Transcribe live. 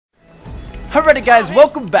Alrighty guys,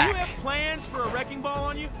 welcome back. Do you have plans for a wrecking ball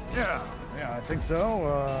on you? Yeah, I think so.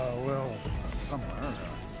 Well, somewhere.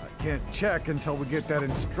 I can't check until we get that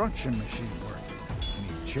instruction machine working.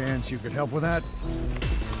 Any chance you could help with that?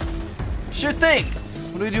 Sure thing.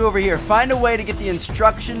 What do we do over here? Find a way to get the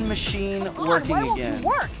instruction machine working why won't again. it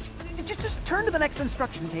work? Just turn to the next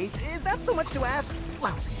instruction page. Is that so much to ask?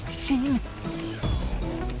 Lousy machine.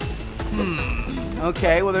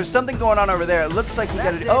 Okay, well there's something going on over there. It looks like we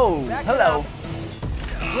got to. Oh, Back it hello.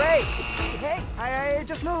 up. Great. Hey, I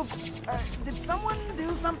just moved. Did someone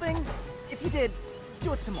do something? If you did,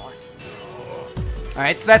 do it some more.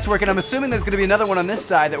 Alright, so that's working. I'm assuming there's going to be another one on this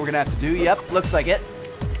side that we're going to have to do. Yep, looks like it.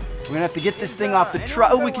 We're going to have to get this thing off the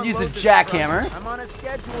truck. Oh, we can use the jackhammer. I'm on a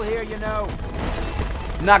schedule here, you know.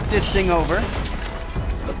 Knock this thing over.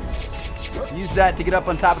 Use that to get up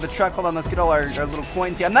on top of the truck. Hold on, let's get all our little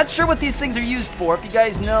coins here. I'm not sure what these things are used for. If you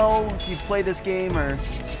guys know, if you've played this game or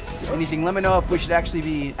anything, let me know if we should actually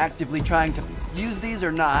be actively trying to use these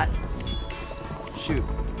or not. Shoot.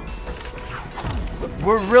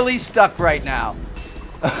 We're really stuck right now.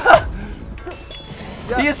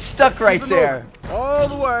 He is stuck right there. All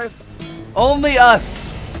the way. Only us.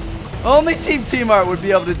 Only Team Art would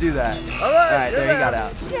be able to do that. Alright, there he got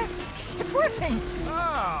out. Yes, it's working.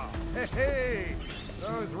 Ah, hey.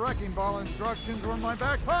 Those wrecking ball instructions were in my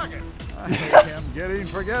back pocket. I think I'm getting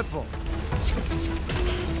forgetful.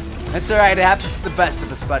 That's alright, it happens to the best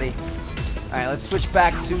of us, buddy. Alright, let's switch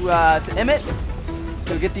back to Emmett. Let's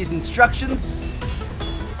go get these instructions.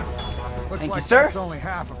 Looks Thank like you, sir. that's only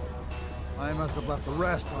half of them. I must have left the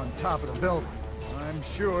rest on top of the building. I'm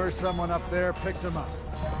sure someone up there picked them up.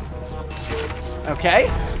 Okay.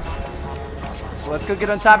 So let's go get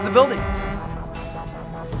on top of the building.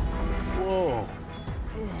 Whoa.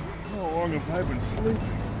 How long have I been sleeping?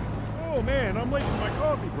 Oh man, I'm late for my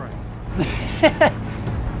coffee break.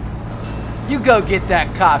 You go get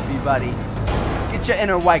that coffee, buddy. Get your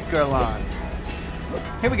inner white girl on.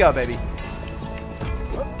 Here we go, baby.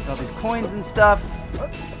 All these coins and stuff.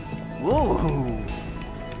 Ooh.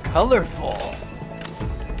 Colorful.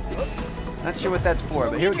 Not sure what that's for,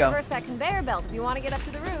 but here we go. Reverse that conveyor belt if you want to get up to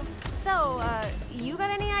the roof. So, you got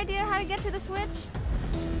any idea how to get to the switch?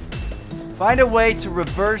 Find a way to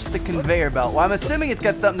reverse the conveyor belt. Well, I'm assuming it's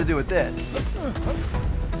got something to do with this.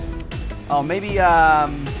 Oh, maybe,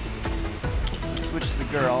 switch to the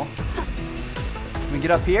girl. Can we get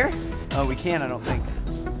up here? Oh, we can't, I don't think.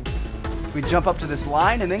 Can we jump up to this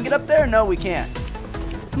line and then get up there? No, we can't.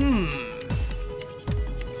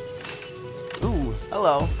 Ooh,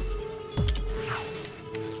 hello.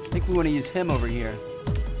 I think we want to use him over here.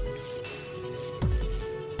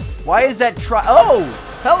 Why is that Oh,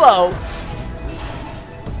 hello.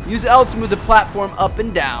 Use L to move the platform up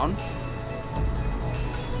and down.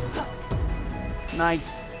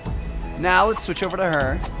 Nice. Now let's switch over to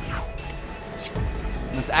her.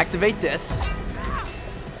 Let's activate this.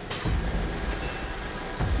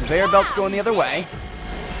 Conveyor belt's going the other way.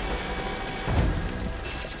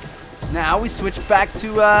 Now we switch back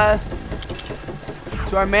to our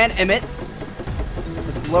man Emmett.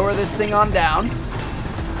 Let's lower this thing on down.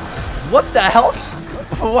 What the hell?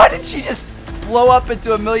 Why did she just blow up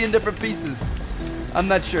into a million different pieces? I'm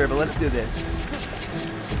not sure, but let's do this.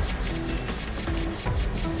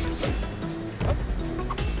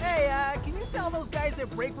 Hey, can you tell those guys their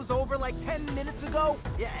break was over like 10 minutes ago?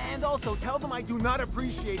 Yeah, and also tell them I do not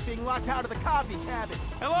appreciate being locked out of the coffee cabin.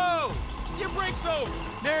 Hello! Your break's over.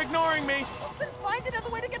 They're ignoring me. Well, then find another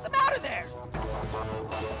way to get them out of there.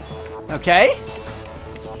 Okay.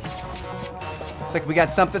 Looks like we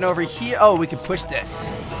got something over here. Oh, we can push this.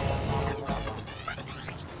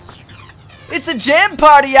 It's a jam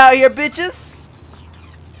party out here, bitches.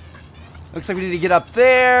 Looks like we need to get up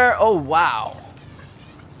there. Oh, wow.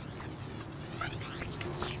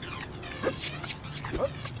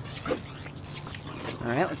 All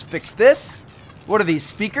right, let's fix this. What are these,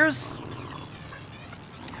 speakers?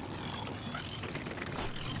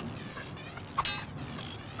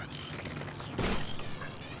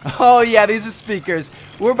 Oh yeah, these are speakers.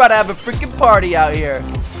 We're about to have a freaking party out here.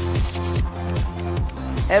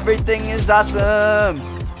 Everything is awesome.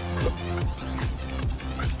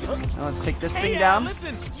 Now let's take this thing down.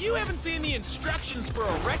 Listen, you haven't seen the instructions for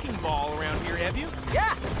a wrecking ball around here, have you?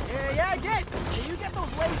 Yeah, I did. Yeah, you get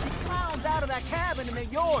those lazy clowns out of that cabin and they're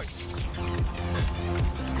yours.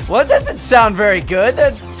 Well, that doesn't sound very good.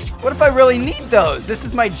 What if I really need those? This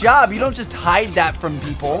is my job. You don't just hide that from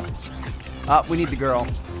people. We need the girl.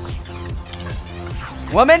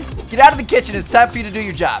 Woman, get out of the kitchen. It's time for you to do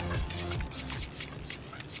your job.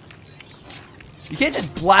 You can't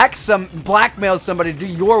just blackmail somebody to do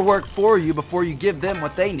your work for you before you give them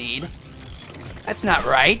what they need. That's not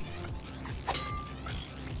right.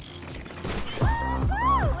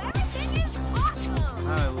 Everything is awesome.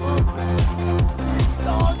 I love that. This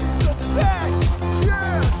song is the best.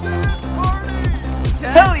 Yeah, dance party.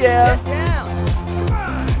 Hell yeah! Come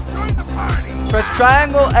on, join the party. Press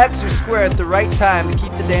triangle, X, or square at the right time to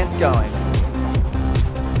keep the dance going.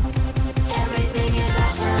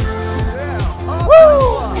 Yeah.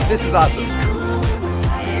 Woo! This is awesome.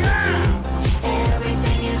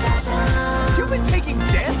 You've been taking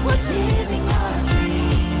dance lessons?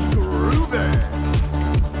 Groovy.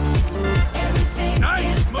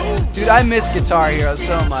 Nice move. Dude, I miss Guitar Hero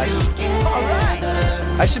so much. All right.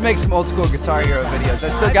 I should make some old school Guitar Hero videos. I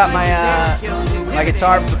still got my my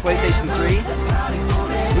guitar from the PlayStation 3.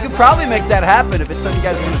 We could probably make that happen if it's something you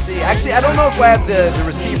guys want to see. Actually, I don't know if I have the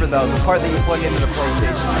receiver though, the part that you plug into the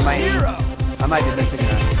PlayStation. I might be missing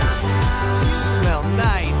that. You smell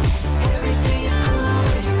nice.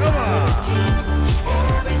 Come on.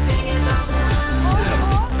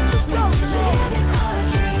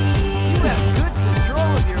 You have good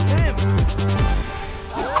control of your limbs.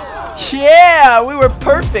 Yeah, we were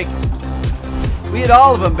perfect. We hit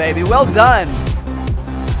all of them, baby. Well done.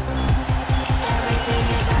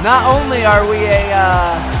 Not only are we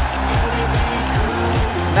a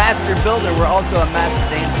master builder, we're also a master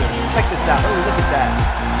dancer. Check this out. Oh, look at that.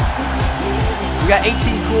 We got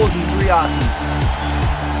 18 cools and 3 awesomes.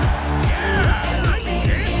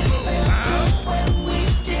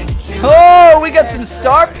 Oh, we got some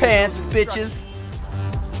star pants, bitches.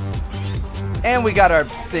 And we got our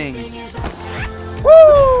things.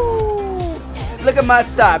 Woo! Look at my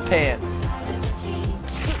star pants.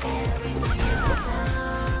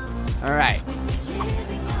 Alright.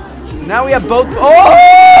 So now we have both.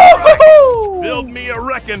 Oh! Build me a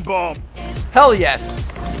wrecking ball. Hell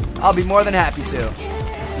yes. I'll be more than happy to.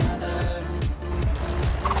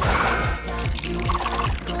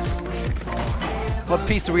 What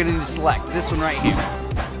piece are we going to need to select? This one right here.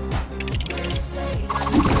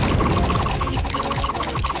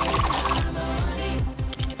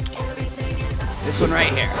 This one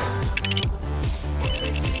right here.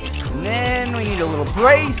 And then we need a little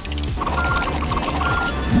brace.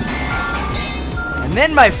 And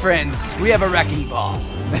then, my friends, we have a wrecking ball.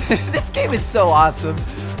 This game is so awesome.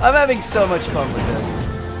 I'm having so much fun with this.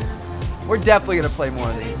 We're definitely going to play more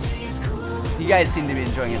of these. You guys seem to be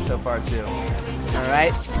enjoying it so far, too. All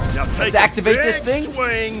right. Now take Let's activate a this big thing.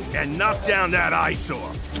 swing and knock down that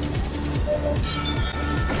eyesore.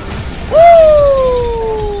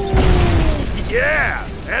 Woo! Yeah,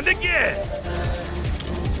 and again.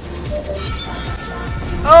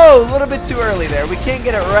 Oh, a little bit too early there. We can't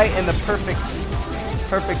get it right in the perfect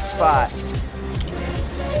spot.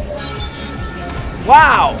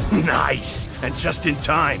 Wow! Nice, and just in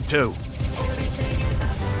time too.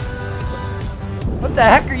 What the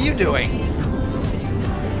heck are you doing?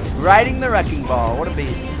 Riding the wrecking ball. What a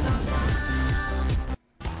beast.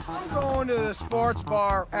 I'm going to the sports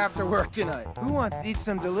bar after work tonight. Who wants to eat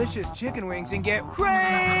some delicious chicken wings and get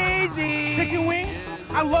crazy? Chicken wings?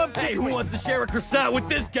 I love chicken wings. Who wants to share a croissant with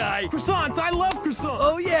this guy? Croissants, I love croissants.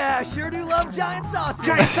 Oh yeah, I sure do love giant sausages.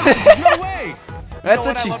 Giant sausages, no way. That's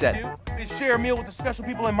You know what she I love said. to do? Is share a meal with the special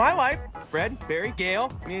people in my life. Fred, Barry,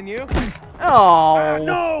 Gail, me and you. Oh.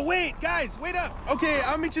 No, wait, guys, wait up. Okay,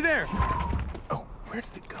 I'll meet you there. Oh, where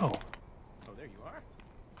did it go? Oh, there you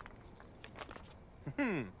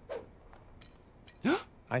are.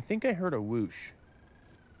 I think I heard a whoosh.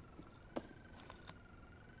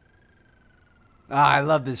 Ah, I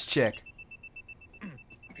love this chick.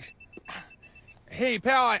 Hey,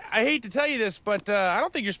 pal, I hate to tell you this, but I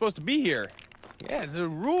don't think you're supposed to be here. Yeah, the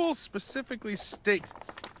rules specifically state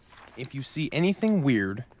if you see anything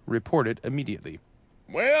weird, report it immediately.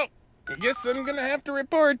 Well, I guess I'm gonna have to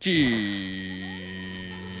report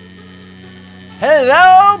you.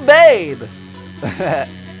 Hello, babe.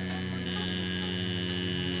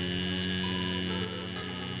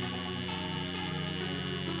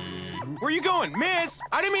 Where you going, miss?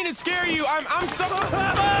 I didn't mean to scare you. I'm so...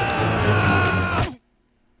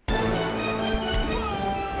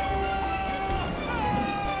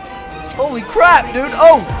 Holy crap, dude.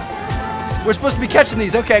 Oh. We're supposed to be catching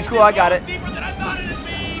these. Okay, cool. I got it. Deeper than I thought it'd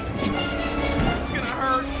be. This is gonna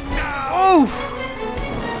hurt. Oof.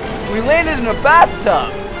 We landed in a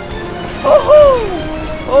bathtub. Oh.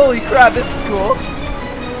 Holy crap, this is cool.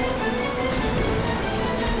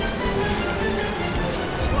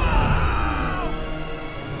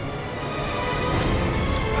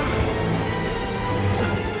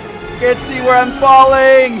 Can't see where I'm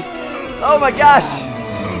falling. Oh my gosh.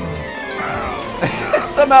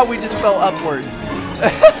 Somehow we just fell upwards.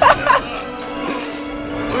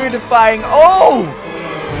 We We're defying. Oh!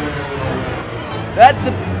 That's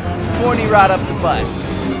a pointy rod up the butt.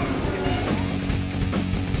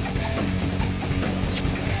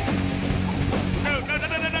 No.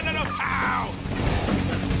 Ow!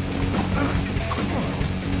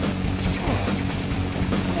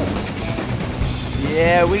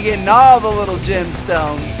 Yeah, we getting all the little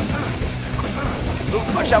gemstones.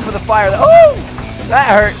 Ooh, watch out for the fire. Oh! That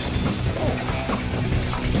hurt.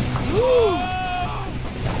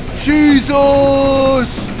 Jesus!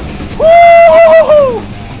 Woo!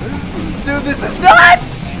 Dude, this is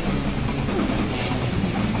nuts!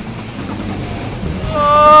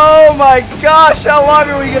 Oh my gosh, how long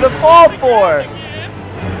are we gonna fall for?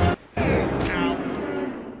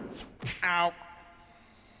 Ow.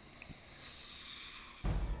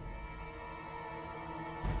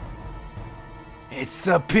 It's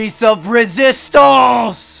the piece of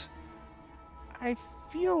resistance! I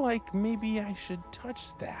feel like maybe I should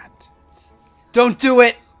touch that. Don't do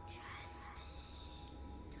it!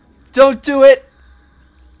 Don't do it!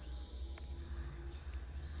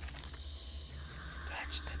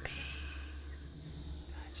 Touch the piece.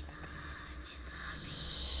 Touch the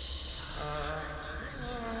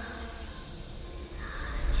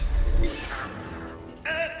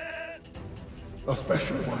A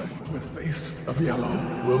special one with face of yellow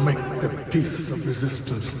will make the piece of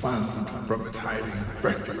resistance found from its hiding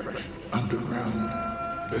refuge underground.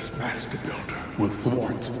 This master builder will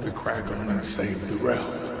thwart the Kragle and save the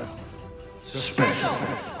realm. Special.